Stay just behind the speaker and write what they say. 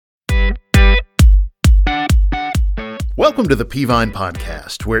Welcome to the Peavine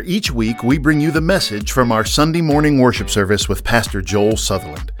Podcast, where each week we bring you the message from our Sunday morning worship service with Pastor Joel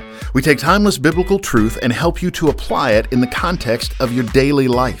Sutherland. We take timeless biblical truth and help you to apply it in the context of your daily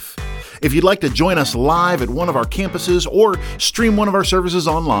life. If you'd like to join us live at one of our campuses or stream one of our services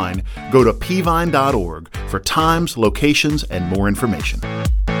online, go to peavine.org for times, locations, and more information.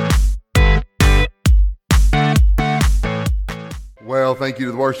 Well, thank you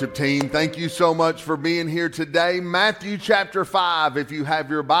to the worship team. Thank you so much for being here today. Matthew chapter 5, if you have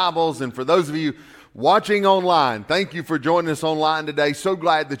your Bibles, and for those of you watching online, thank you for joining us online today. So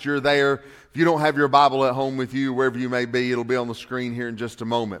glad that you're there. If you don't have your Bible at home with you, wherever you may be, it'll be on the screen here in just a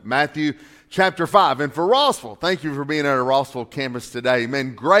moment. Matthew chapter 5. And for Rossville, thank you for being at our Rossville campus today.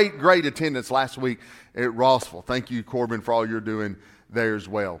 Man, great attendance last week at Rossville. Thank you, Corbin, for all you're doing there as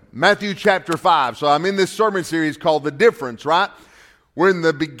well. Matthew chapter 5. So I'm in this sermon series called The Difference, right? We're in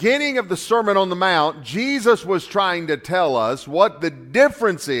the beginning of the Sermon on the Mount. Jesus was trying to tell us what the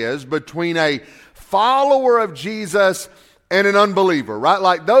difference is between a follower of Jesus and an unbeliever, right?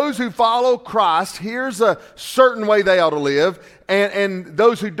 Like those who follow Christ, here's a certain way they ought to live. And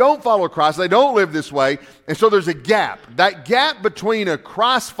those who don't follow Christ, they don't live this way. And so there's a gap. That gap between a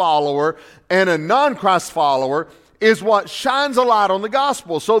Christ follower and a non-Christ follower is what shines a light on the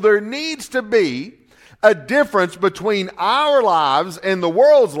gospel. So there needs to be a difference between our lives and the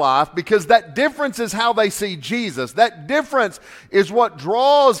world's life, because that difference is how they see Jesus. That difference is what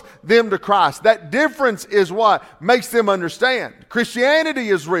draws them to Christ. That difference is what makes them understand. Christianity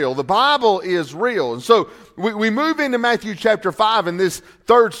is real. The Bible is real. And so we move into Matthew chapter 5 in this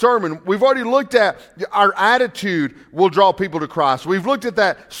third sermon. We've already looked at our attitude will draw people to Christ. We've looked at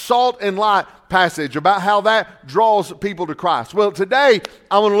that salt and light passage about how that draws people to Christ. Well, today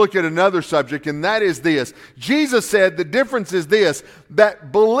I want to look at another subject, and that is this. Jesus said the difference is this,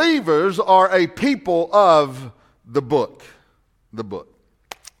 that believers are a people of the book. The book.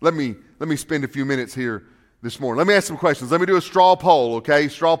 Let me spend a few minutes here this morning. Let me ask some questions. Let me do a straw poll, okay?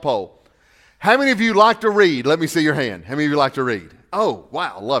 Straw poll. How many of you like to read? Let me see your hand. How many of you like to read? Oh,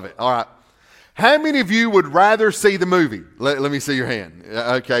 wow, love it. All right. How many of you would rather see the movie? Let me see your hand.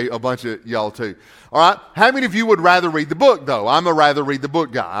 Okay, a bunch of y'all too. All right. How many of you would rather read the book, though? I'm a rather read the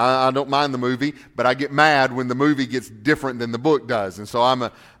book guy. I don't mind the movie, but I get mad when the movie gets different than the book does. And so I'm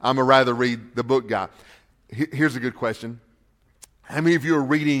a rather read the book guy. Here's a good question. How many of you are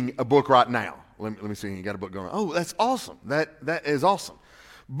reading a book right now? Let me see. You got a book going on. Oh, that's awesome. That is awesome.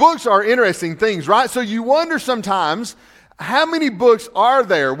 Books are interesting things, right? So you wonder sometimes, how many books are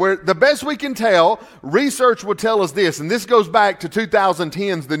there? Where the best we can tell, research will tell us this, and this goes back to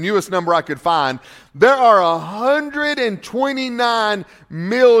 2010's the newest number I could find. There are 129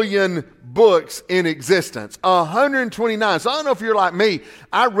 million books in existence. 129. So I don't know if you're like me.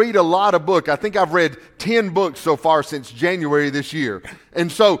 I read a lot of books. I think I've read 10 books so far since January this year.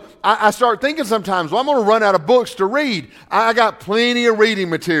 And so I start thinking sometimes, well, I'm going to run out of books to read. I got plenty of reading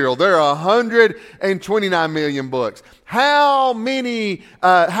material. There are 129 million books. How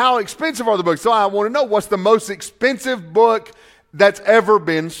expensive are the books? So I want to know, what's the most expensive book that's ever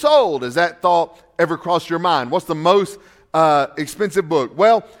been sold? Has that thought ever crossed your mind? What's the most expensive book?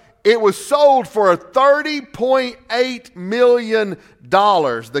 Well, it was sold for $30.8 million.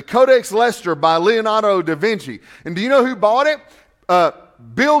 The Codex Leicester by Leonardo da Vinci. And do you know who bought it?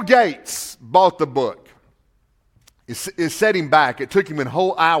 Bill Gates bought the book. It set him back. It took him a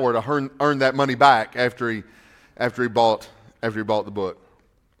whole hour to earn that money back after he bought the book.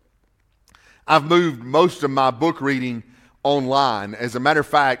 I've moved most of my book reading online. As a matter of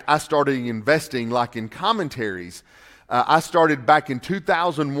fact, I started investing like in commentaries. I started back in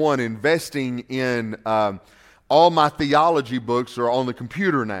 2001 investing in all my theology books are on the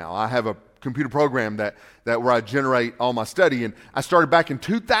computer now. I have a computer program that where I generate all my study. And I started back in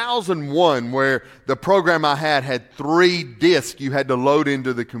 2001 where the program I had 3 discs you had to load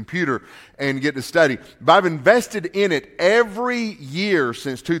into the computer and get to study. But I've invested in it every year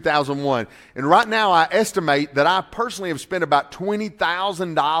since 2001. And right now I estimate that I personally have spent about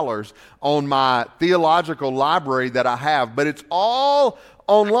 $20,000 on my theological library that I have. But it's all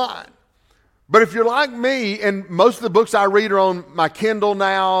online. But if you're like me, and most of the books I read are on my Kindle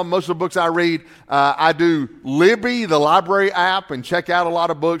now, most of the books I read, I do Libby, the library app, and check out a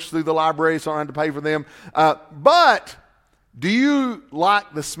lot of books through the library so I don't have to pay for them. But do you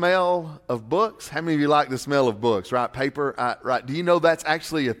like the smell of books? How many of you like the smell of books, right? Paper, right? Do you know that's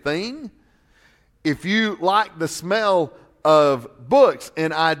actually a thing? If you like the smell of books,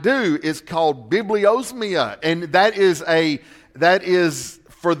 and I do, it's called bibliosmia, and that is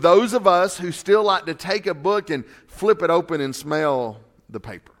for those of us who still like to take a book and flip it open and smell the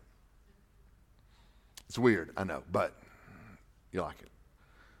paper. It's weird, I know, but You like it?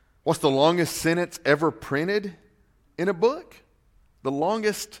 What's the longest sentence ever printed in a book? The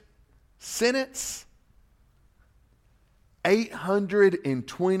longest sentence?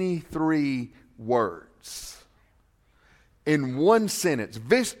 823 words. In one sentence.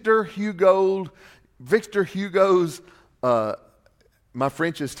 Victor Hugo's, my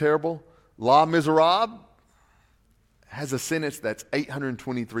French is terrible, Les Miserables, has a sentence that's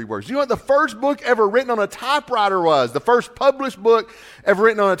 823 words. You know what the first book ever written on a typewriter was? The first published book ever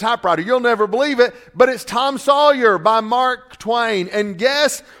written on a typewriter. You'll never believe it, but it's Tom Sawyer by Mark Twain. And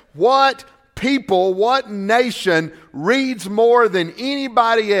guess what people, what nation reads more than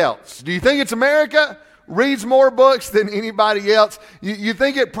anybody else? Do you think it's America? Reads more books than anybody else? You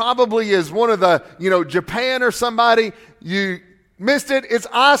think it probably is one of the, Japan or somebody? You missed it. It's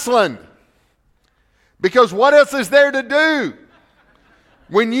Iceland. Because what else is there to do?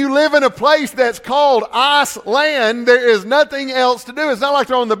 When you live in a place that's called Iceland, there is nothing else to do. It's not like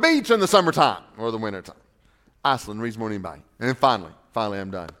they're on the beach in the summertime or the wintertime. Iceland reads more than anybody. And then finally, I'm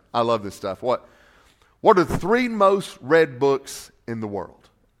done. I love this stuff. What are the 3 most read books in the world?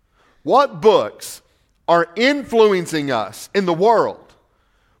 What books are influencing us in the world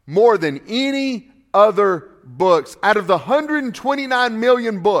more than any other books? Out of the 129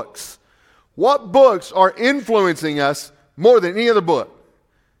 million books, what books are influencing us more than any other book?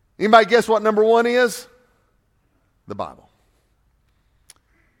 Anybody guess what number 1 is? The Bible.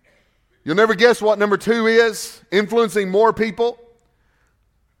 You'll never guess what number 2 is, influencing more people.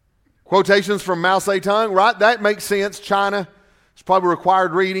 Quotations from Mao Zedong, right? That makes sense. China, it's probably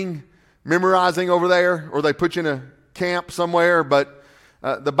required reading, memorizing over there, or they put you in a camp somewhere. But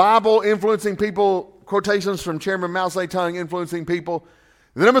the Bible influencing people, quotations from Chairman Mao Zedong influencing people.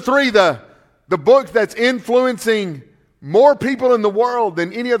 And number 3, the book that's influencing more people in the world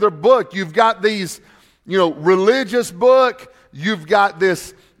than any other book. You've got these, religious book. You've got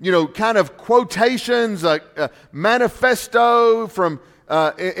this, kind of quotations, manifesto from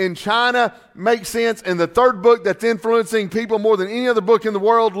in China makes sense. And the third book that's influencing people more than any other book in the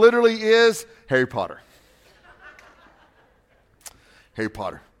world literally is Harry Potter. Harry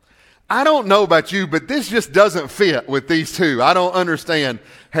Potter. I don't know about you, but this just doesn't fit with these two. I don't understand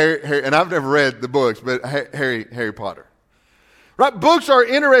Harry, and I've never read the books, but Harry Potter. Right? Books are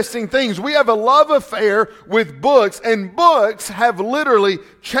interesting things. We have a love affair with books, and books have literally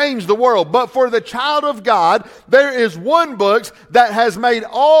changed the world. But for the child of God, there is one book that has made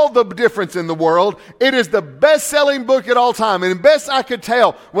all the difference in the world. It is the best-selling book at all time. And best I could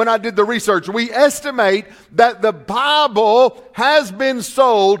tell when I did the research, we estimate that the Bible has been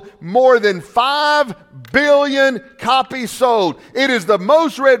sold more than 5 billion copies sold. It is the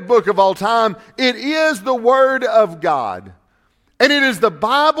most read book of all time. It is the Word of God. And it is the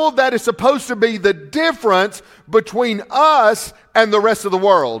Bible that is supposed to be the difference between us and the rest of the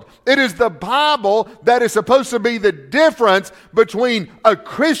world. It is the Bible that is supposed to be the difference between a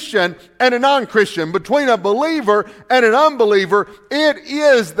Christian and a non-Christian, between a believer and an unbeliever. It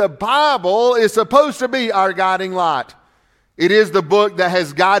is the Bible is supposed to be our guiding light. It is the book that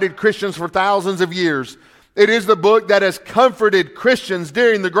has guided Christians for thousands of years. It is the book that has comforted Christians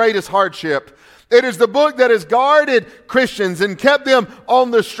during the greatest hardship. It is the book that has guarded Christians and kept them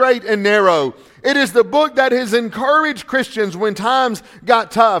on the straight and narrow. It is the book that has encouraged Christians when times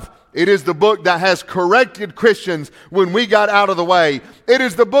got tough. It is the book that has corrected Christians when we got out of the way. It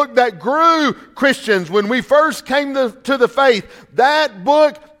is the book that grew Christians when we first came to the faith. That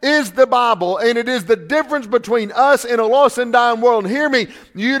book is the Bible, and it is the difference between us and a lost and dying world. And hear me,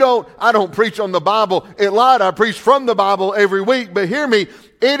 I don't preach on the Bible a lot. I preach from the Bible every week, but hear me,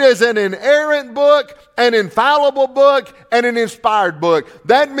 it is an inerrant book, an infallible book, and an inspired book.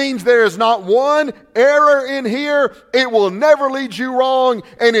 That means there is not one error in here. It will never lead you wrong,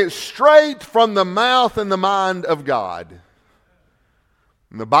 and it's straight from the mouth and the mind of God.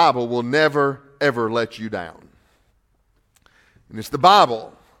 And the Bible will never, ever let you down. And it's the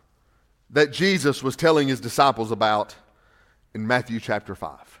Bible that Jesus was telling his disciples about in Matthew chapter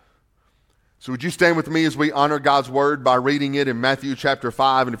 5. So would you stand with me as we honor God's word by reading it in Matthew chapter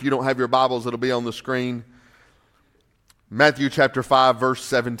 5? And if you don't have your Bibles, it'll be on the screen. Matthew chapter 5, verse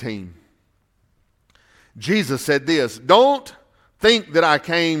 17. Jesus said this, "Don't think that I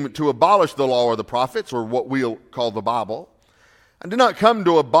came to abolish the law or the prophets," or what we'll call the Bible. "I did not come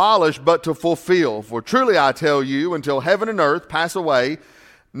to abolish, but to fulfill. For truly I tell you, until heaven and earth pass away,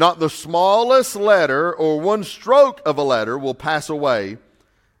 not the smallest letter or one stroke of a letter will pass away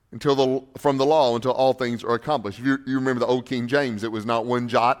from the law until all things are accomplished." If you remember the old King James, it was not one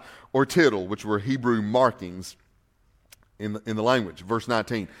jot or tittle, which were Hebrew markings in the language. Verse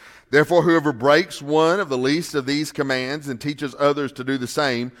 19. Therefore, whoever breaks one of the least of these commands and teaches others to do the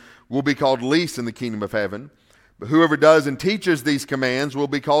same will be called least in the kingdom of heaven. But whoever does and teaches these commands will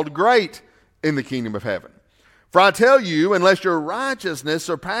be called great in the kingdom of heaven. For I tell you, unless your righteousness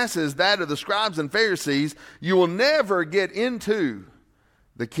surpasses that of the scribes and Pharisees, you will never get into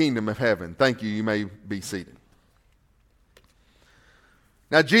the kingdom of heaven. Thank you. You may be seated.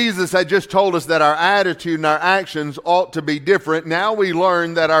 Now, Jesus had just told us that our attitude and our actions ought to be different. Now we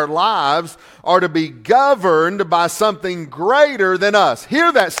learn that our lives are to be governed by something greater than us.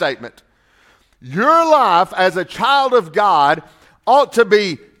 Hear that statement. Your life as a child of God ought to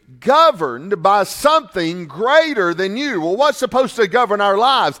be governed by something greater than you. Well, what's supposed to govern our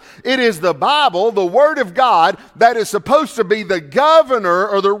lives? It is the Bible, the Word of God, that is supposed to be the governor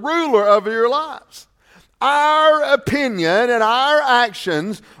or the ruler of your lives. Our opinion and our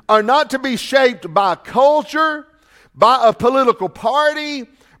actions are not to be shaped by culture, by a political party,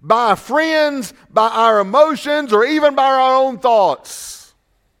 by our friends, by our emotions, or even by our own thoughts.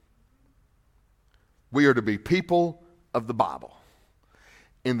 We are to be people of the Bible.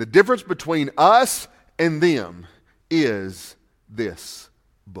 And the difference between us and them is this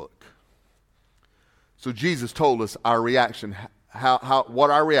book. So Jesus told us our reaction, what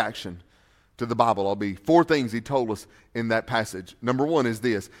our reaction to the Bible will be. 4 things he told us in that passage. Number 1 is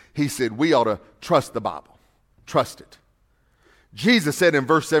this. He said we ought to trust the Bible. Trust it. Jesus said in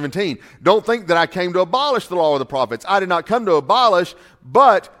verse 17, don't think that I came to abolish the law of the prophets. I did not come to abolish,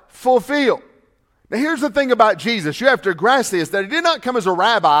 but fulfill. Now here's the thing about Jesus. You have to grasp this, that he did not come as a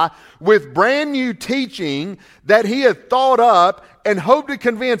rabbi with brand new teaching that he had thought up and hoped to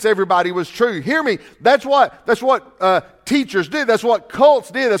convince everybody was true. Hear me. That's what teachers did. That's what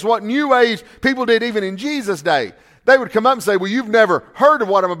cults did. That's what New Age people did even in Jesus' day. They would come up and say, well, you've never heard of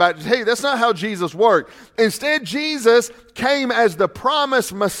what I'm about to tell you. That's not how Jesus worked. Instead, Jesus came as the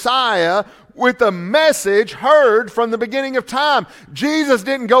promised Messiah with a message heard from the beginning of time. Jesus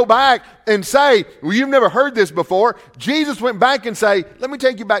didn't go back and say, well, you've never heard this before. Jesus went back and say, let me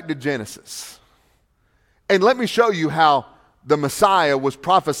take you back to Genesis. And let me show you how the Messiah was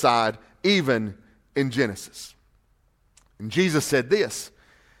prophesied even in Genesis. And Jesus said this.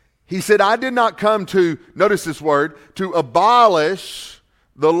 He said, I did not come to, notice this word, to abolish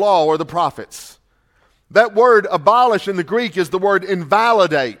the law or the prophets. That word abolish in the Greek is the word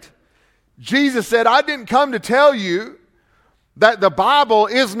invalidate. Jesus said, I didn't come to tell you that the Bible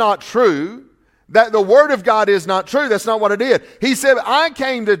is not true, that the Word of God is not true. That's not what I did. He said, I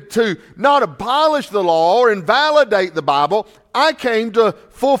came to not abolish the law or invalidate the Bible. I came to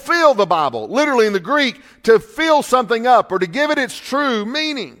fulfill the Bible. Literally in the Greek, to fill something up or to give it its true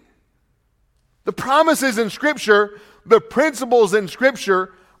meaning. The promises in Scripture, the principles in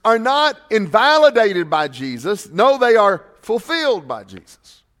Scripture are not invalidated by Jesus. No, they are fulfilled by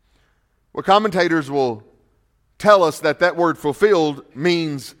Jesus. Well, commentators will tell us that word fulfilled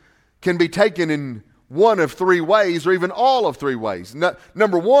can be taken in one of 3 ways or even all of 3 ways.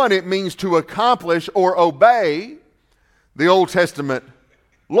 Number 1, it means to accomplish or obey the Old Testament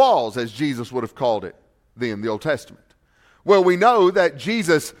laws, as Jesus would have called it then, the Old Testament. Well, we know that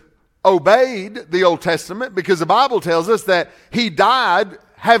Jesus obeyed the Old Testament because the Bible tells us that he died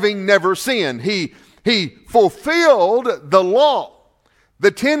having never sinned. He fulfilled the law. The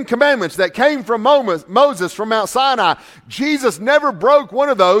 10 commandments that came from Moses from Mount Sinai, Jesus never broke one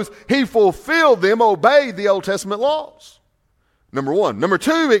of those. He fulfilled them, obeyed the Old Testament laws. Number 1. Number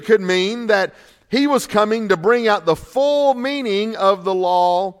 2, it could mean that he was coming to bring out the full meaning of the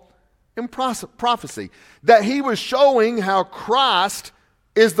law and prophecy. That he was showing how Christ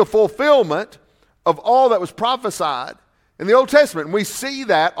is the fulfillment of all that was prophesied in the Old Testament. And we see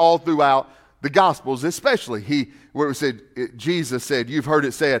that all throughout the Gospels, especially Jesus said, you've heard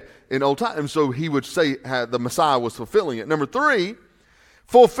it said in old times. So he would say how the Messiah was fulfilling it. Number 3,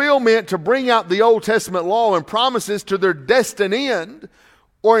 fulfillment to bring out the Old Testament law and promises to their destined end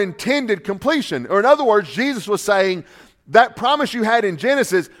or intended completion. Or in other words, Jesus was saying, that promise you had in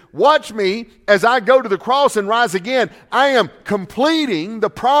Genesis, watch me as I go to the cross and rise again. I am completing the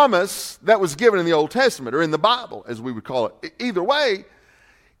promise that was given in the Old Testament or in the Bible, as we would call it. Either way,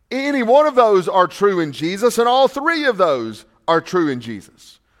 any one of those are true in Jesus, and all 3 of those are true in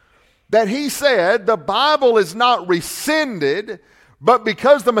Jesus. That he said the Bible is not rescinded, but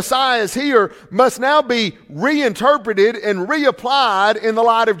because the Messiah is here, must now be reinterpreted and reapplied in the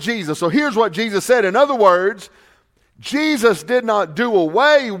light of Jesus. So here's what Jesus said. In other words, Jesus did not do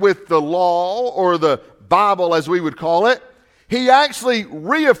away with the law or the Bible as we would call it. He actually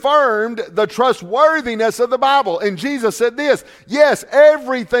reaffirmed the trustworthiness of the Bible. And Jesus said this, yes,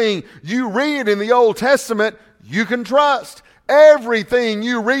 everything you read in the Old Testament, you can trust. Everything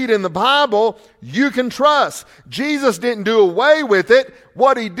you read in the Bible, you can trust. Jesus didn't do away with it.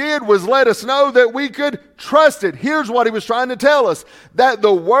 What he did was let us know that we could trust it. Here's what he was trying to tell us, that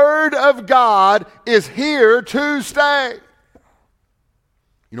the Word of God is here to stay.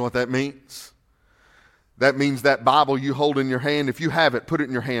 You know what that means? That means that Bible you hold in your hand, if you have it, put it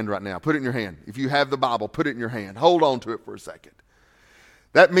in your hand right now. Put it in your hand. If you have the Bible, put it in your hand. Hold on to it for a second.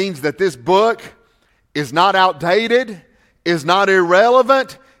 That means that this book is not outdated, is not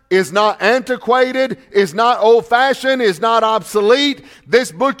irrelevant, is not antiquated, is not old-fashioned, is not obsolete.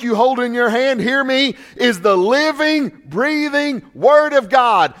 This book you hold in your hand, hear me, is the living, breathing Word of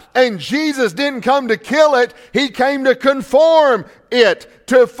God. And Jesus didn't come to kill it. He came to conform it,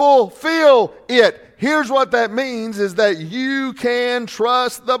 to fulfill it. Here's what that means, is that you can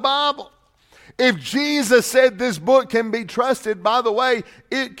trust the Bible. If Jesus said this book can be trusted, by the way,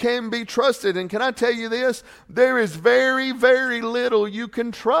 it can be trusted. And can I tell you this? There is very, very little you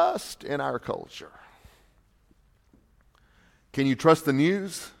can trust in our culture. Can you trust the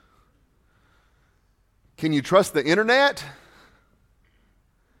news? Can you trust the internet?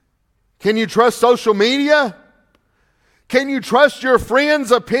 Can you trust social media? Can you trust your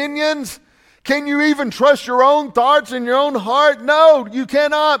friends' opinions? Can you even trust your own thoughts in your own heart? No, you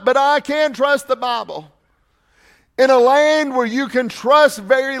cannot, but I can trust the Bible. In a land where you can trust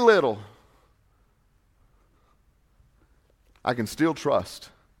very little, I can still trust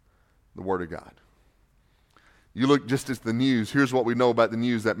the Word of God. You look just at the news. Here's what we know about the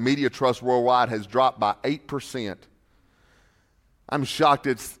news, that media trust worldwide has dropped by 8%. I'm shocked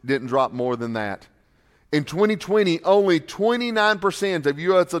it didn't drop more than that. In 2020, only 29% of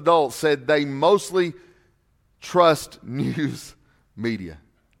U.S. adults said they mostly trust news media.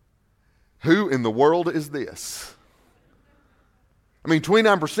 Who in the world is this? I mean,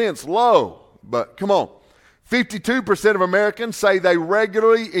 29% is low, but come on. 52% of Americans say they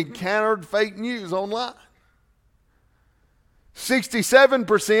regularly encountered fake news online.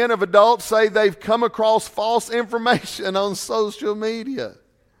 67% of adults say they've come across false information on social media.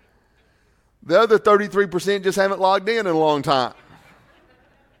 The other 33% just haven't logged in a long time.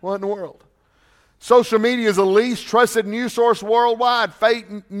 What in the world? Social media is the least trusted news source worldwide,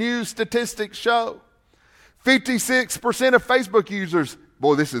 fake news statistics show. 56% of Facebook users,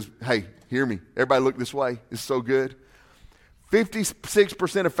 boy, this is, hey, hear me. Everybody look this way. It's so good.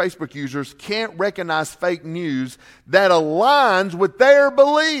 56% of Facebook users can't recognize fake news that aligns with their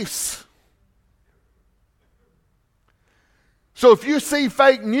beliefs. So if you see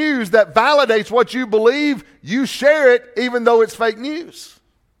fake news that validates what you believe, you share it even though it's fake news.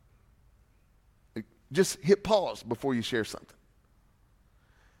 Just hit pause before you share something.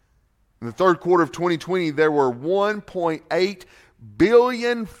 In the third quarter of 2020, there were 1.8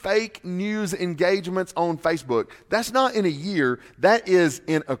 billion fake news engagements on Facebook. That's not in a year. That is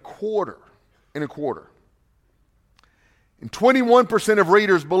in a quarter. In a quarter. And 21% of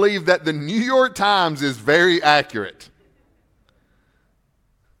readers believe that the New York Times is very accurate.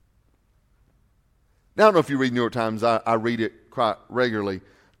 Now, I don't know if you read New York Times. I read it quite regularly.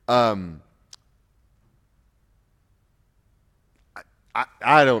 I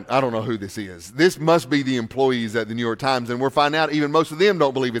don't know who this is. This must be the employees at the New York Times, and we're finding out even most of them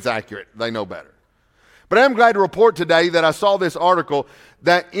don't believe it's accurate. They know better. But I'm glad to report today that I saw this article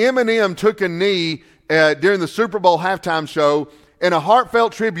that Eminem took a knee during the Super Bowl halftime show in a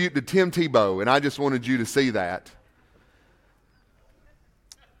heartfelt tribute to Tim Tebow, and I just wanted you to see that.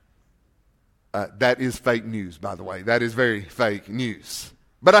 That is fake news, by the way. That is very fake news.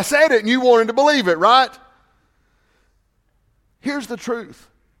 But I said it and you wanted to believe it, right? Here's the truth.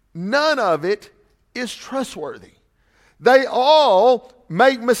 None of it is trustworthy. They all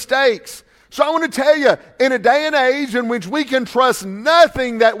make mistakes. So I want to tell you, in a day and age in which we can trust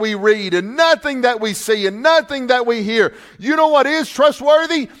nothing that we read and nothing that we see and nothing that we hear, you know what is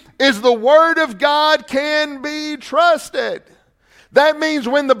trustworthy? Is the Word of God can be trusted. That means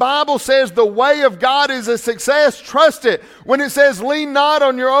when the Bible says the way of God is a success, trust it. When it says lean not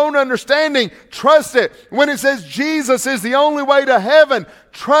on your own understanding, trust it. When it says Jesus is the only way to heaven,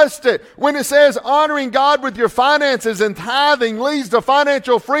 trust it. When it says honoring God with your finances and tithing leads to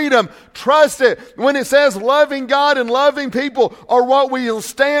financial freedom, trust it. When it says loving God and loving people are what we'll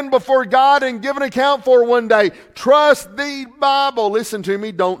stand before God and give an account for one day, trust the Bible. Listen to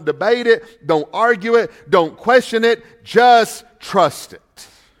me. Don't debate it. Don't argue it. Don't question it. Just trust it.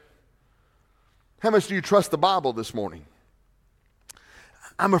 How much do you trust the Bible this morning?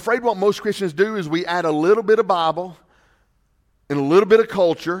 I'm afraid what most Christians do is we add a little bit of Bible and a little bit of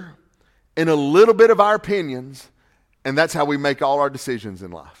culture and a little bit of our opinions, and that's how we make all our decisions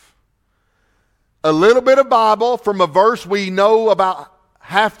in life. a little bit of Bible from a verse we know about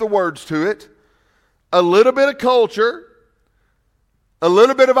half the words to it, a little bit of culture, a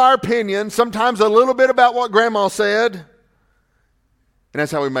little bit of our opinion, sometimes a little bit about what Grandma said, and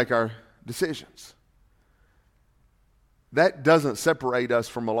that's how we make our decisions. That doesn't separate us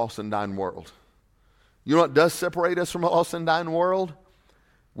from a lost and dying world. You know what does separate us from a lost and dying world?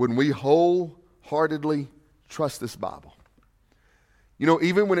 When we wholeheartedly trust this Bible. You know,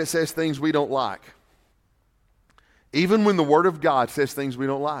 even when it says things we don't like, even when the Word of God says things we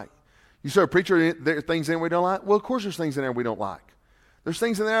don't like. You say, preacher, there are things in there we don't like? Well, of course there's things in there we don't like. There's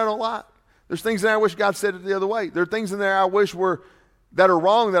things in there I don't like. There's things in there I wish God said it the other way. There are things in there I wish that are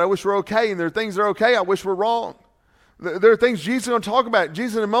wrong that I wish were okay. And there are things that are okay I wish were wrong. There are things Jesus is going to talk about.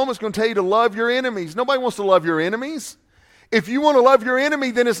 Jesus in a moment is going to tell you to love your enemies. Nobody wants to love your enemies. If you want to love your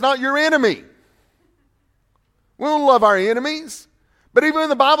enemy, then it's not your enemy. We don't love our enemies. But even when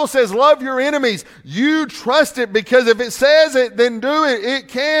the Bible says love your enemies, you trust it, because if it says it, then do it. It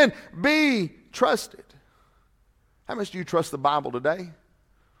can be trusted. How much do you trust the Bible today?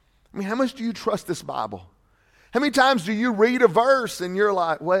 I mean, how much do you trust this Bible? How many times do you read a verse and you're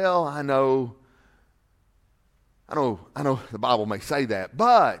like, well, I know the Bible may say that,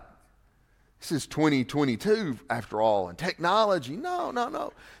 but this is 2022 after all, and technology.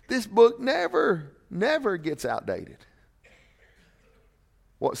 No. This book never gets outdated.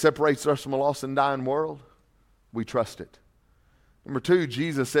 What separates us from a lost and dying world? We trust it. Number two,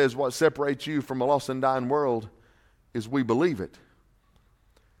 Jesus says what separates you from a lost and dying world is we believe it.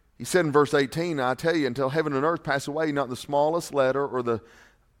 He said in verse 18, I tell you, until heaven and earth pass away, not the smallest letter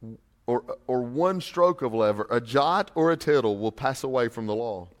or one stroke of lever, a jot or a tittle will pass away from the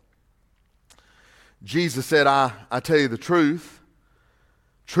law. Jesus said, I tell you the truth.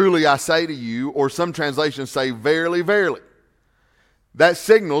 Truly I say to you, or some translations say, verily, verily. That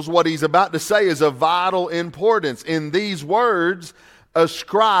signals what he's about to say is of vital importance. In these words,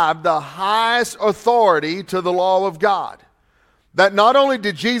 ascribe the highest authority to the law of God. That not only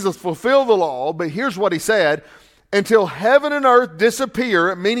did Jesus fulfill the law, but here's what he said, until heaven and earth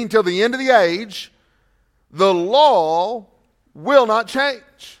disappear, meaning till the end of the age, the law will not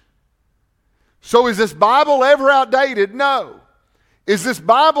change. So is this Bible ever outdated? No. Is this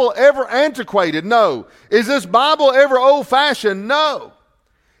Bible ever antiquated? No. Is this Bible ever old-fashioned? No.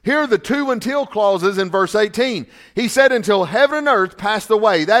 Here are the two until clauses in verse 18. He said, until heaven and earth passed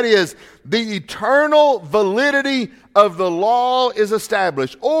away. That is, the eternal validity of the law is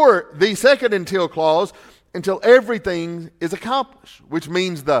established. Or the second until clause, until everything is accomplished, which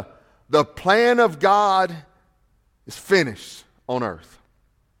means the plan of God is finished on earth.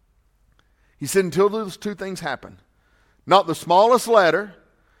 He said, until those two things happen, not the smallest letter,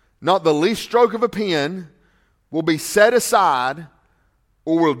 not the least stroke of a pen will be set aside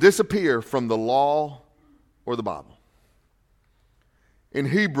or will disappear from the law or the Bible. In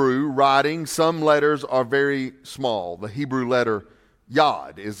Hebrew writing, some letters are very small. The Hebrew letter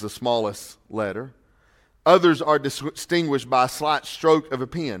Yod is the smallest letter. Others are distinguished by a slight stroke of a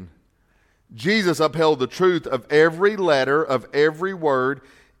pen. Jesus upheld the truth of every letter, of every word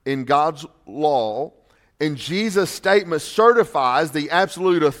in God's law, and Jesus' statement certifies the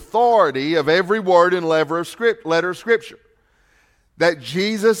absolute authority of every word and letter of Scripture. That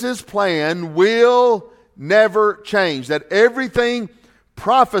Jesus' plan will never change. That everything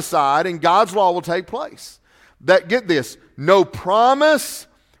prophesied in God's law will take place. That, get this, no promise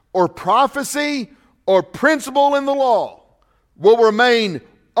or prophecy or principle in the law will remain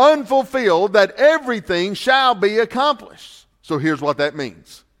unfulfilled, that everything shall be accomplished. So here's what that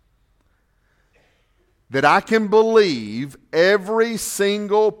means. That I can believe every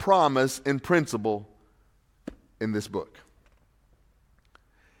single promise and principle in this book.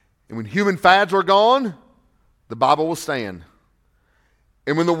 And when human fads are gone, the Bible will stand.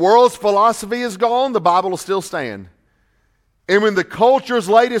 And when the world's philosophy is gone, the Bible will still stand. And when the culture's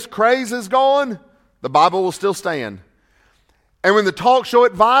latest craze is gone, the Bible will still stand. And when the talk show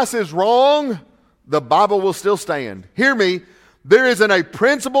advice is wrong, the Bible will still stand. Hear me, there isn't a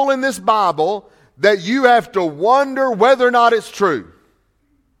principle in this Bible that you have to wonder whether or not it's true.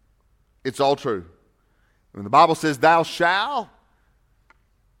 It's all true. When the Bible says, thou shalt,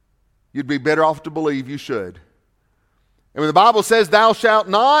 you'd be better off to believe you should. And when the Bible says, thou shalt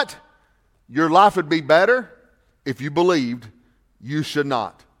not, your life would be better if you believed you should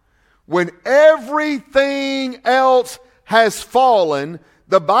not. When everything else has fallen,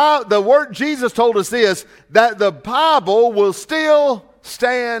 the word Jesus told us this, that the Bible will still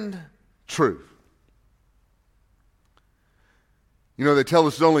stand true. You know, they tell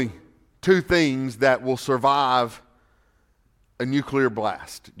us there's only two things that will survive a nuclear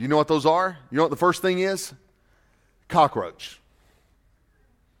blast. Do you know what those are? You know what the first thing is? Cockroach.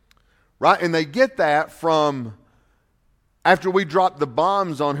 Right? And they get that from after we dropped the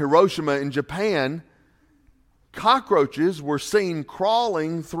bombs on Hiroshima in Japan, cockroaches were seen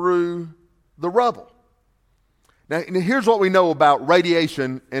crawling through the rubble. Now, here's what we know about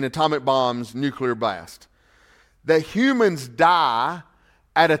radiation and atomic bombs, nuclear blast. That humans die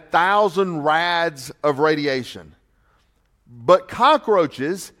at 1,000 rads of radiation. But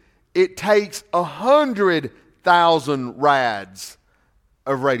cockroaches, it takes 100,000 rads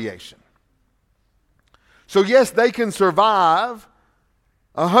of radiation. So yes, they can survive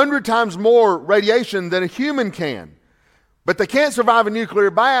 100 times more radiation than a human can. But they can't survive a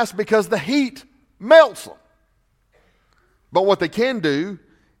nuclear blast because the heat melts them. But what they can do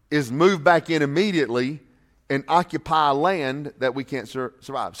is move back in immediately and occupy land that we can't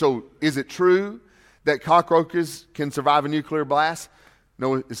survive. So is it true that cockroaches can survive a nuclear blast?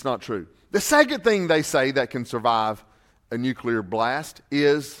 No, it's not true. The second thing they say that can survive a nuclear blast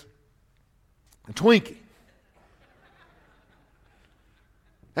is a Twinkie.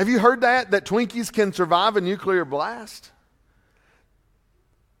 Have you heard that Twinkies can survive a nuclear blast?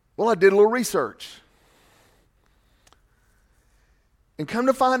 Well, I did a little research. And come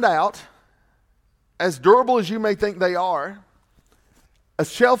to find out, as durable as you may think they are, a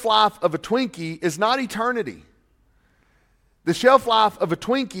shelf life of a Twinkie is not eternity. The shelf life of a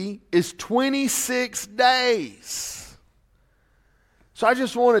Twinkie is 26 days. So I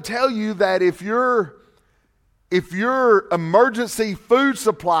just want to tell you that if your emergency food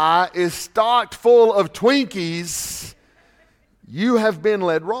supply is stocked full of Twinkies, you have been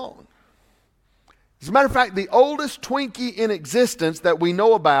led wrong. As a matter of fact, the oldest Twinkie in existence that we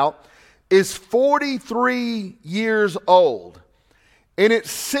know about is 43 years old. And it's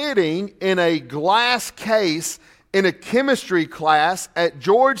sitting in a glass case in a chemistry class at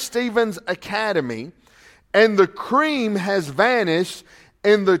George Stevens Academy. And the cream has vanished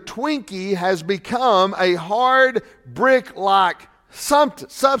and the Twinkie has become a hard brick-like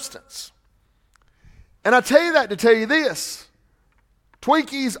substance. And I tell you that to tell you this.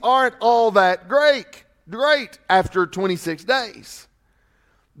 Twinkies aren't all that great after 26 days.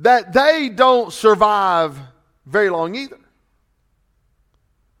 That they don't survive very long either.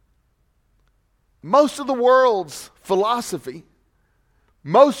 Most of the world's philosophy,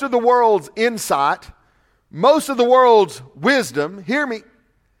 most of the world's insight, most of the world's wisdom, hear me,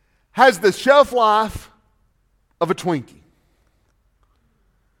 has the shelf life of a Twinkie.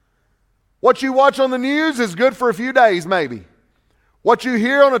 What you watch on the news is good for a few days, maybe. What you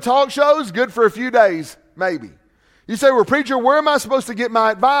hear on a talk show is good for a few days, maybe. You say, well, preacher, where am I supposed to get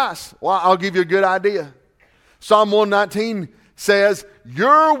my advice? Well, I'll give you a good idea. Psalm 119 says,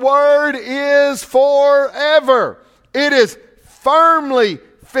 your word is forever. It is firmly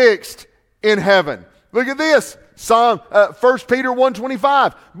fixed in heaven. Look at this. 1 Peter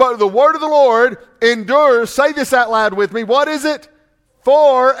 1:25. But the word of the Lord endures. Say this out loud with me. What is it?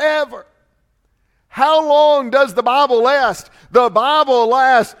 Forever. How long does the Bible last? The Bible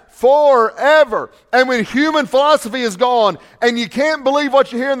lasts forever. And when human philosophy is gone, and you can't believe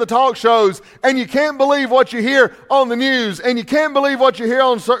what you hear in the talk shows, and you can't believe what you hear on the news, and you can't believe what you hear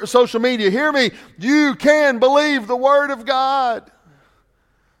on social media, hear me, you can believe the Word of God.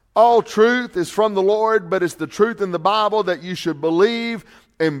 All truth is from the Lord, but it's the truth in the Bible that you should believe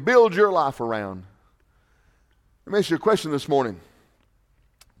and build your life around. Let me ask you a question this morning.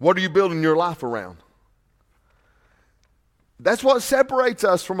 What are you building your life around? That's what separates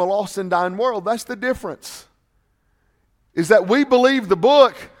us from a lost and dying world. That's the difference. Is that we believe the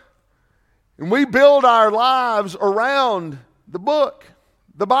book and we build our lives around the book,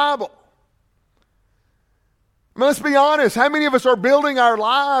 the Bible. I mean, let's be honest. How many of us are building our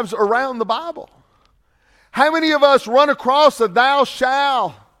lives around the Bible? How many of us run across a thou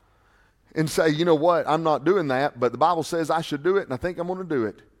shalt and say, you know what, I'm not doing that, but the Bible says I should do it, and I think I'm going to do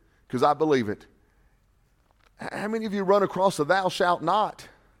it because I believe it. How many of you run across a thou shalt not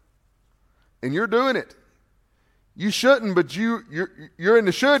and you're doing it? You shouldn't, but you're in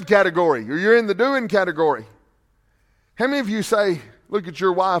the should category, or you're in the doing category. How many of you say, look at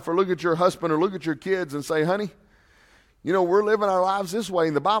your wife or look at your husband or look at your kids and say, honey, you know, we're living our lives this way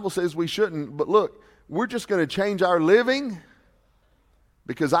and the Bible says we shouldn't, but look, we're just going to change our living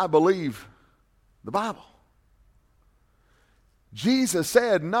because I believe the Bible. Jesus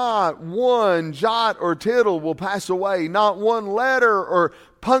said not one jot or tittle will pass away. Not one letter or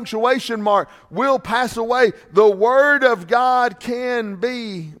punctuation mark will pass away. The Word of God can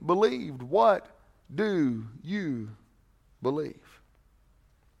be believed. What do you believe?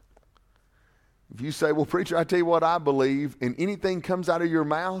 If you say, well, preacher, I tell you what I believe, and anything comes out of your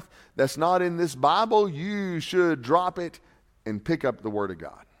mouth that's not in this Bible, you should drop it and pick up the Word of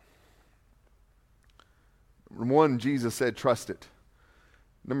God. Number one, Jesus said, trust it.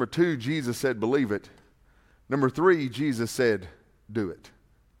 Number two, Jesus said, believe it. Number three, Jesus said, do it.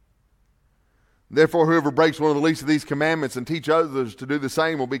 Therefore, whoever breaks one of the least of these commandments and teach others to do the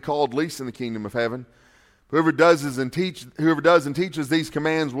same will be called least in the kingdom of heaven. Whoever does and teaches these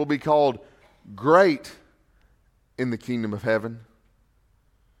commands will be called great in the kingdom of heaven.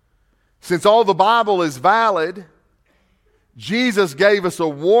 Since all the Bible is valid, Jesus gave us a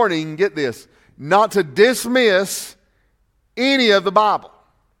warning, get this, not to dismiss any of the Bible.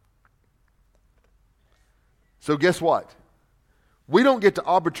 So guess what? We don't get to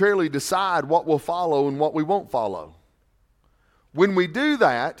arbitrarily decide what we'll follow and what we won't follow. When we do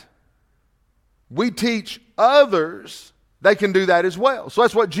that, we teach others they can do that as well. So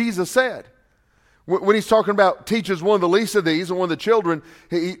that's what Jesus said. When he's talking about teaches one of the least of these, and one of the children,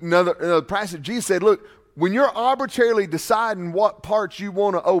 another passage, Jesus said, look, when you're arbitrarily deciding what parts you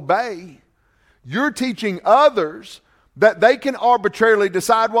want to obey, you're teaching others that they can arbitrarily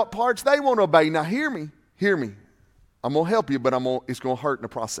decide what parts they want to obey. Now hear me. I'm going to help you, but it's going to hurt in the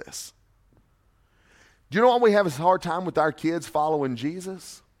process. Do you know why we have a hard time with our kids following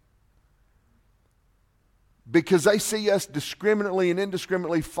Jesus? Because they see us discriminately and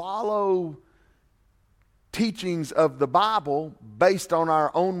indiscriminately follow teachings of the Bible based on our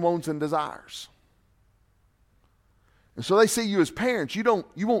own wants and desires. And so they see you as parents. You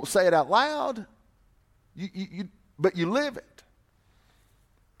won't say it out loud, but you live it.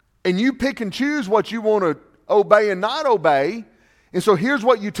 And you pick and choose what you want to obey and not obey. And so here's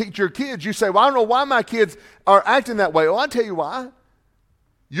what you teach your kids. You say, well, I don't know why my kids are acting that way. Well, I'll tell you why.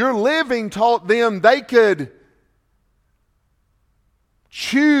 Your living taught them they could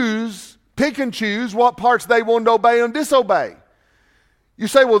pick and choose what parts they wanted to obey and disobey. You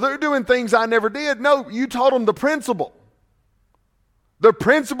say, well, they're doing things I never did. No, you taught them the principle. The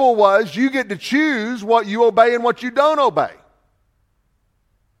principle was you get to choose what you obey and what you don't obey.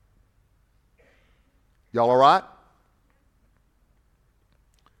 Y'all all right?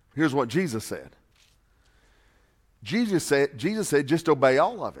 Here's what Jesus said. Jesus said, just obey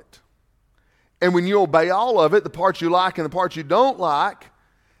all of it. And when you obey all of it, the parts you like and the parts you don't like,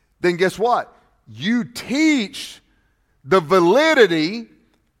 then guess what? You teach the validity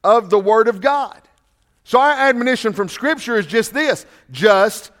of the Word of God. So our admonition from Scripture is just this: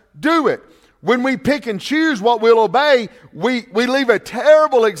 just do it. When we pick and choose what we'll obey, we leave a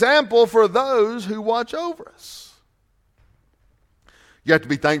terrible example for those who watch over us. You have to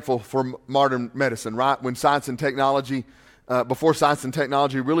be thankful for modern medicine, right? When science and technology, before science and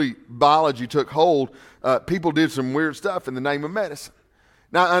technology, really biology took hold, people did some weird stuff in the name of medicine.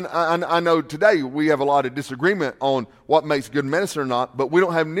 Now, I know today we have a lot of disagreement on what makes good medicine or not, but we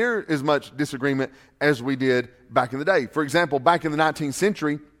don't have near as much disagreement as we did back in the day. For example, back in the 19th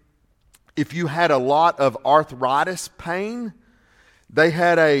century, if you had a lot of arthritis pain, they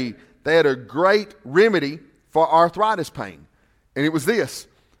had a great remedy for arthritis pain. And it was this: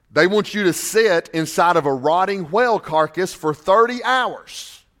 they want you to sit inside of a rotting whale carcass for 30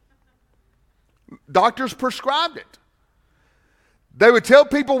 hours. Doctors prescribed it. They would tell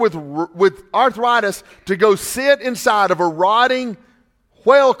people with arthritis to go sit inside of a rotting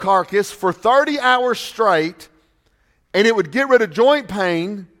whale carcass for 30 hours straight, and it would get rid of joint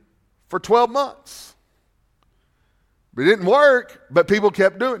pain for 12 months. But it didn't work, but people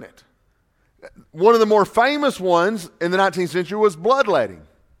kept doing it. One of the more famous ones in the 19th century was bloodletting.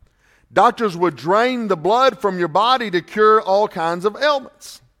 Doctors would drain the blood from your body to cure all kinds of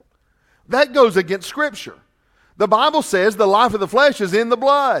ailments. That goes against Scripture. The Bible says the life of the flesh is in the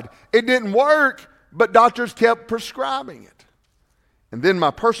blood. It didn't work, but doctors kept prescribing it. And then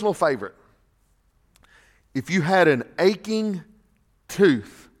my personal favorite: if you had an aching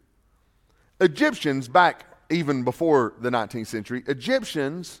tooth, Egyptians, back even before the 19th century,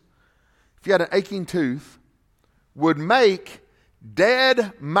 Egyptians, if you had an aching tooth, would make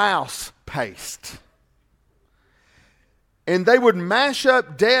dead mouse paste. And they would mash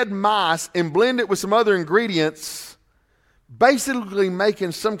up dead mice and blend it with some other ingredients, basically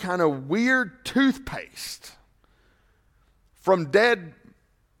making some kind of weird toothpaste from dead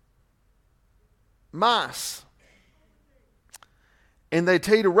mice. And they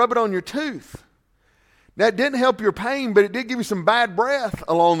tell you to rub it on your tooth. That didn't help your pain, but it did give you some bad breath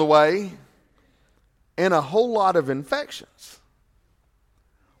along the way and a whole lot of infections.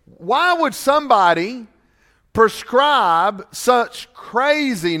 Why would somebody prescribe such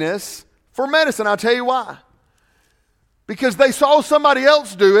craziness for medicine? I'll tell you why. Because they saw somebody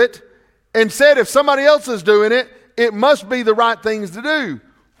else do it and said if somebody else is doing it, it must be the right things to do.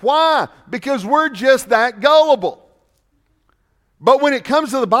 Why? Because we're just that gullible. But when it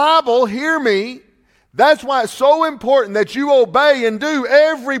comes to the Bible, hear me, that's why it's so important that you obey and do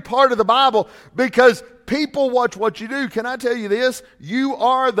every part of the Bible, because people watch what you do. Can I tell you this? You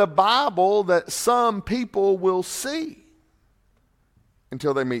are the Bible that some people will see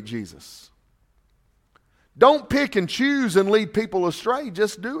until they meet Jesus. Don't pick and choose and lead people astray.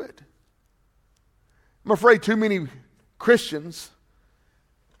 Just do it. I'm afraid too many Christians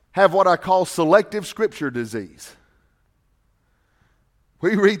have what I call selective scripture disease.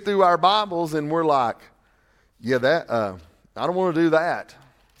 We read through our Bibles and we're like, yeah, I don't want to do that.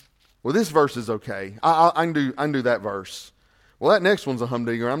 Well, this verse is okay. I can do that verse. Well, that next one's a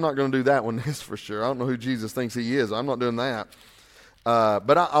humdinger. I'm not going to do that one. That's for sure. I don't know who Jesus thinks he is. I'm not doing that.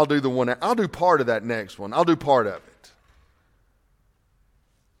 But I'll do the one. I'll do part of that next one. I'll do part of it.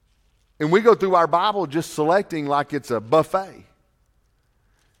 And we go through our Bible just selecting like it's a buffet.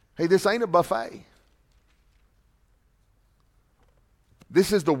 Hey, this ain't a buffet.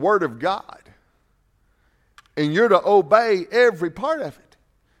 This is the Word of God. And you're to obey every part of it.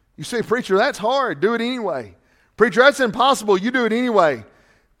 You say, preacher, that's hard. Do it anyway. Preacher, that's impossible. You do it anyway.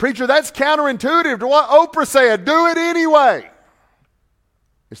 Preacher, that's counterintuitive to what Oprah said. Do it anyway.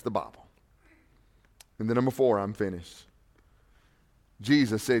 It's the Bible. And then number 4, I'm finished.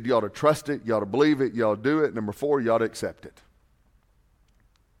 Jesus said you ought to trust it, you ought to believe it, you ought to do it. Number 4, you ought to accept it.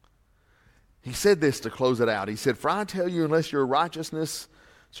 He said this to close it out. He said, for I tell you, unless your righteousness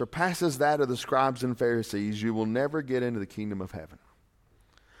surpasses that of the scribes and Pharisees, you will never get into the kingdom of heaven.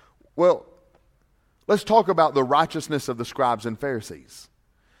 Well, let's talk about the righteousness of the scribes and Pharisees.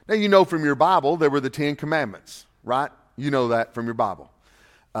 Now, you know from your Bible, there were the 10 commandments, right? You know that from your Bible.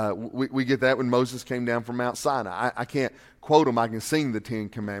 We get that when Moses came down from Mount Sinai. I can't quote them. I can sing the 10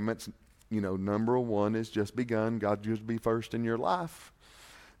 commandments. You know, number 1 is just begun. God just be first in your life.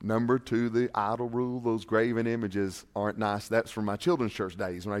 Number 2, the idol rule. Those graven images aren't nice. That's from my children's church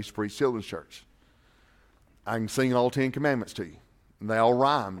days when I used to preach children's church. I can sing all 10 commandments to you. They all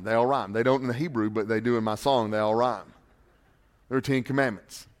rhyme. They all rhyme. They don't in the Hebrew, but they do in my song. They all rhyme. There are 10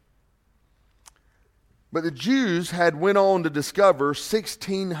 commandments. But the Jews had went on to discover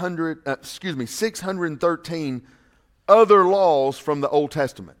 613 other laws from the Old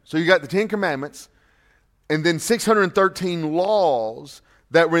Testament. So you got the 10 commandments and then 613 laws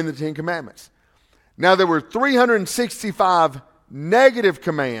that were in the 10 commandments. Now there were 365 negative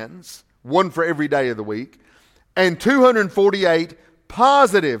commands, one for every day of the week, and 248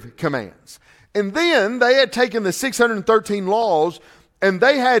 positive commands. And then they had taken the 613 laws and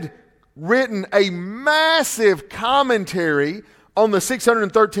they had written a massive commentary on the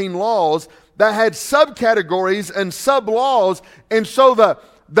 613 laws that had subcategories and sub-laws. And so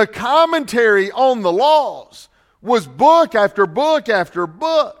the commentary on the laws was book after book after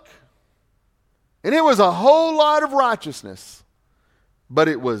book. And it was a whole lot of righteousness, but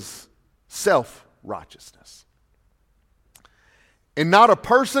it was self-righteousness. And not a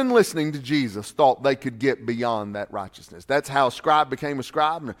person listening to Jesus thought they could get beyond that righteousness. That's how a scribe became a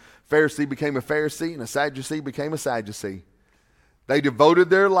scribe, and a Pharisee became a Pharisee, and a Sadducee became a Sadducee. They devoted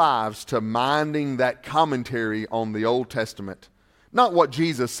their lives to minding that commentary on the Old Testament. Not what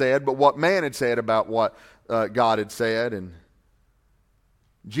Jesus said, but what man had said about what God had said. And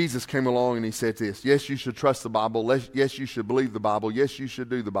Jesus came along and he said this, yes, you should trust the Bible. Yes, you should believe the Bible. Yes, you should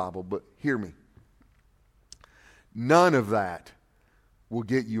do the Bible. But hear me. None of that will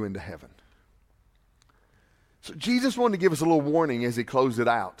get you into heaven. So Jesus wanted to give us a little warning as he closed it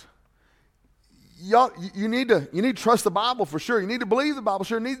out. Y'all, you need to trust the Bible for sure. You need to believe the Bible,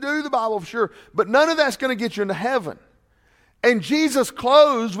 sure. You need to do the Bible for sure. But none of that's going to get you into heaven. And Jesus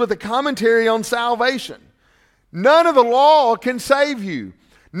closed with a commentary on salvation. None of the law can save you.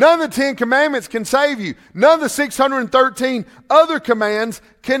 None of the 10 commandments can save you. None of the 613 other commands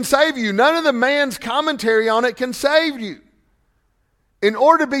can save you. None of the man's commentary on it can save you. In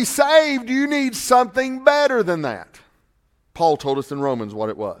order to be saved, you need something better than that. Paul told us in Romans what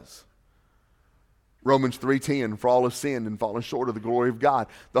it was. Romans 3:10, for all have sinned and fallen short of the glory of God.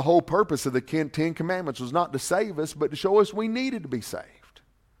 The whole purpose of the 10 commandments was not to save us, but to show us we needed to be saved.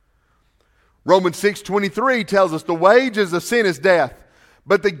 Romans 6:23 tells us the wages of sin is death,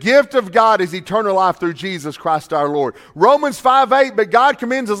 but the gift of God is eternal life through Jesus Christ our Lord. Romans 5:8, but God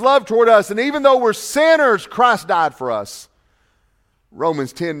commends his love toward us, and even though we're sinners, Christ died for us.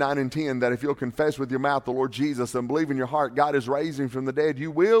 Romans 10:9 and 10, that if you'll confess with your mouth the Lord Jesus and believe in your heart God is raising from the dead, you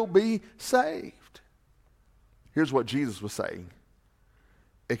will be saved. Here's what Jesus was saying.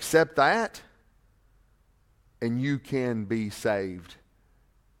 Accept that, and you can be saved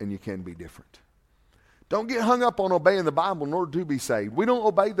and you can be different. Don't get hung up on obeying the Bible in order to be saved. We don't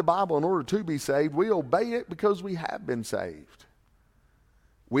obey the Bible in order to be saved. We obey it because we have been saved.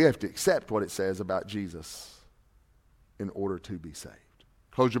 We have to accept what it says about Jesus in order to be saved.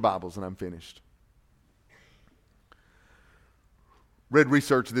 Close your Bibles and I'm finished. Read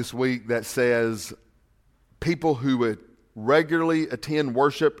research this week that says people who would regularly attend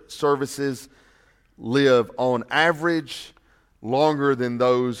worship services live on average longer than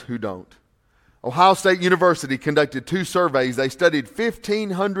those who don't. Ohio State University conducted 2 surveys. They studied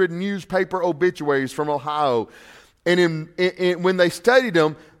 1,500 newspaper obituaries from Ohio. And when they studied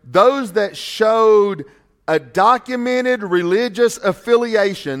them, those that showed a documented religious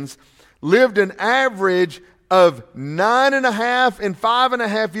affiliations lived an average of 9.5 and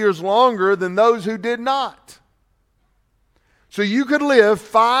 5.5 years longer than those who did not. So you could live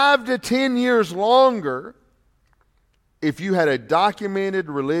 5 to 10 years longer if you had a documented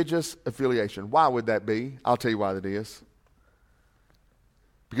religious affiliation. Why would that be? I'll tell you why that is.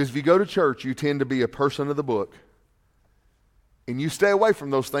 Because if you go to church, you tend to be a person of the book. And you stay away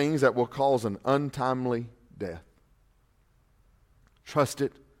from those things that will cause an untimely death. Trust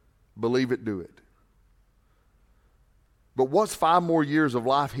it, believe it, do it. But what's 5 more years of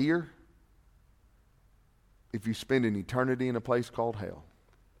life here if you spend an eternity in a place called hell?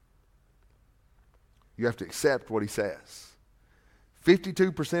 You have to accept what he says.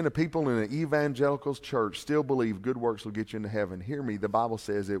 52% of people in an evangelical church still believe good works will get you into heaven. Hear me, the Bible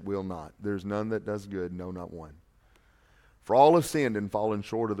says it will not. There's none that does good, no, not one. For all have sinned and fallen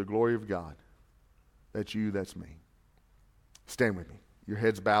short of the glory of God. That's you, that's me. Stand with me. Your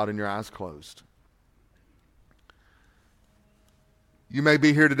heads bowed and your eyes closed. You may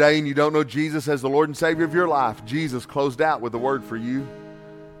be here today and you don't know Jesus as the Lord and Savior of your life. Jesus closed out with a word for you.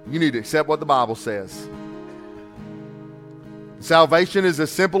 You need to accept what the Bible says. Salvation is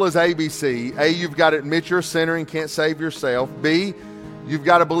as simple as ABC. A, you've got to admit you're a sinner and can't save yourself. B, you've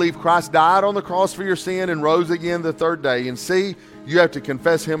got to believe Christ died on the cross for your sin and rose again the 3rd day. And C, you have to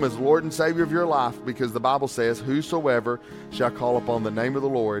confess him as Lord and Savior of your life, because the Bible says, whosoever shall call upon the name of the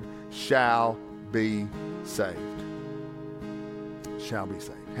Lord shall be saved. Shall be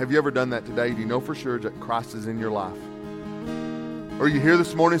saved. Have you ever done that today? Do you know for sure that Christ is in your life? Or are you here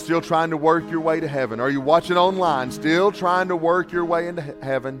this morning still trying to work your way to heaven? Are you watching online still trying to work your way into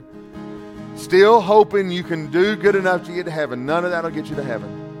heaven? Still hoping you can do good enough to get to heaven? None of that will get you to heaven.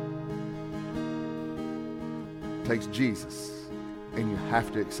 It takes Jesus, and you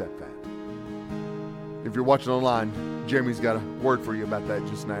have to accept that. If you're watching online, Jeremy's got a word for you about that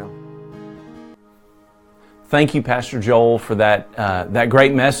just now. Thank you, Pastor Joel, for that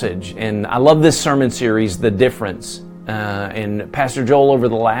great message. And I love this sermon series, The Difference. And Pastor Joel over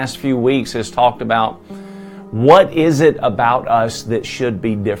the last few weeks has talked about what is it about us that should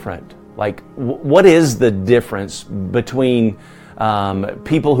be different? Like, what is the difference between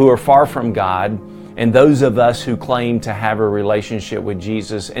people who are far from God and those of us who claim to have a relationship with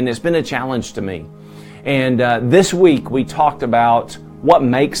Jesus? And it's been a challenge to me. And this week we talked about what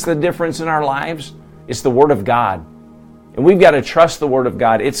makes the difference in our lives. It's the Word of God. And we've got to trust the Word of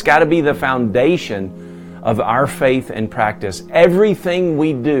God. It's got to be the foundation of our faith and practice. Everything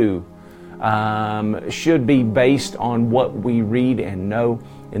we do should be based on what we read and know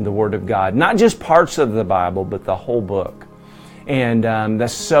in the Word of God. Not just parts of the Bible, but the whole book. And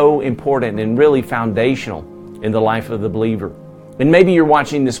that's so important and really foundational in the life of the believer. And maybe you're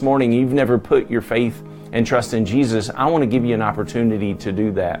watching this morning, you've never put your faith and trust in Jesus. I want to give you an opportunity to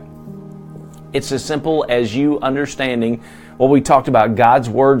do that. It's as simple as you understanding what we talked about. God's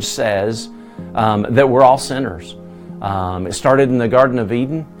Word says that we're all sinners. It started in the Garden of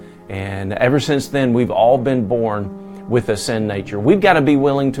Eden, and ever since then we've all been born with a sin nature. We've got to be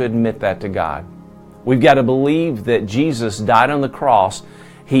willing to admit that to God. We've got to believe that Jesus died on the cross.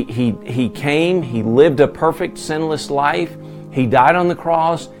 He came, He lived a perfect sinless life. He died on the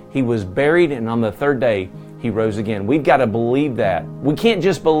cross, He was buried, and on the 3rd day He rose again. We've got to believe that. We can't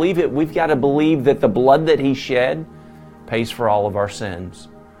just believe it. We've got to believe that the blood that He shed pays for all of our sins.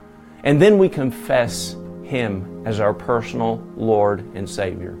 And then we confess Him as our personal Lord and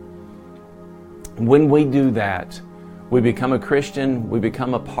Savior. When we do that, we become a Christian, we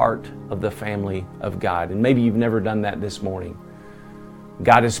become a part of the family of God. And maybe you've never done that this morning.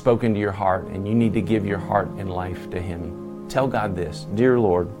 God has spoken to your heart, and you need to give your heart and life to Him. Tell God this: Dear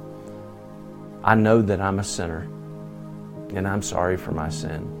Lord, I know that I'm a sinner, and I'm sorry for my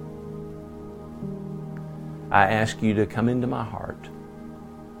sin. I ask you to come into my heart.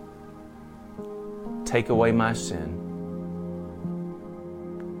 Take away my sin.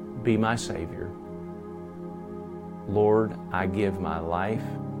 Be my Savior. Lord, I give my life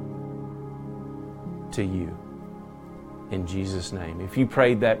to you. In Jesus' name. If you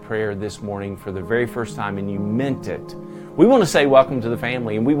prayed that prayer this morning for the very first time and you meant it, we want to say welcome to the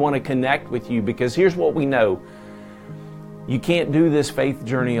family, and we want to connect with you, because here's what we know. You can't do this faith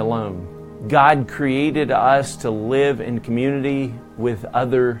journey alone. God created us to live in community with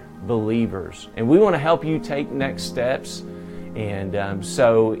other believers, and we want to help you take next steps. And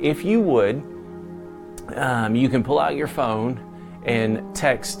so if you would, you can pull out your phone and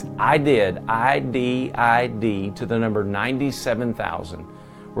text I did to the number 97,000.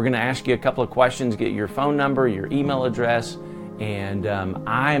 We're going to ask you a couple of questions, get your phone number, your email address, and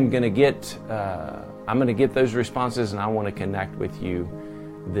I'm going to get those responses, and I want to connect with you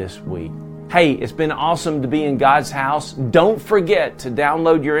this week. Hey, it's been awesome to be in God's house. Don't forget to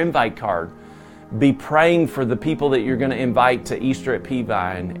download your invite card. Be praying for the people that you're going to invite to Easter at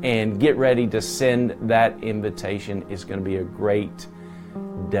Peavine, and get ready to send that invitation. It's going to be a great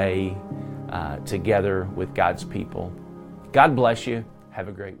day together with God's people. God bless you. Have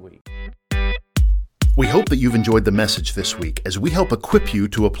a great week. We hope that you've enjoyed the message this week as we help equip you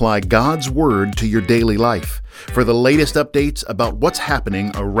to apply God's Word to your daily life. For the latest updates about what's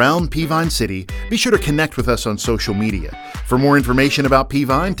happening around Peavine City, be sure to connect with us on social media. For more information about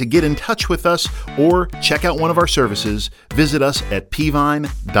Peavine, to get in touch with us, or check out one of our services, visit us at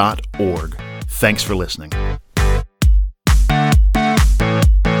peavine.org. Thanks for listening.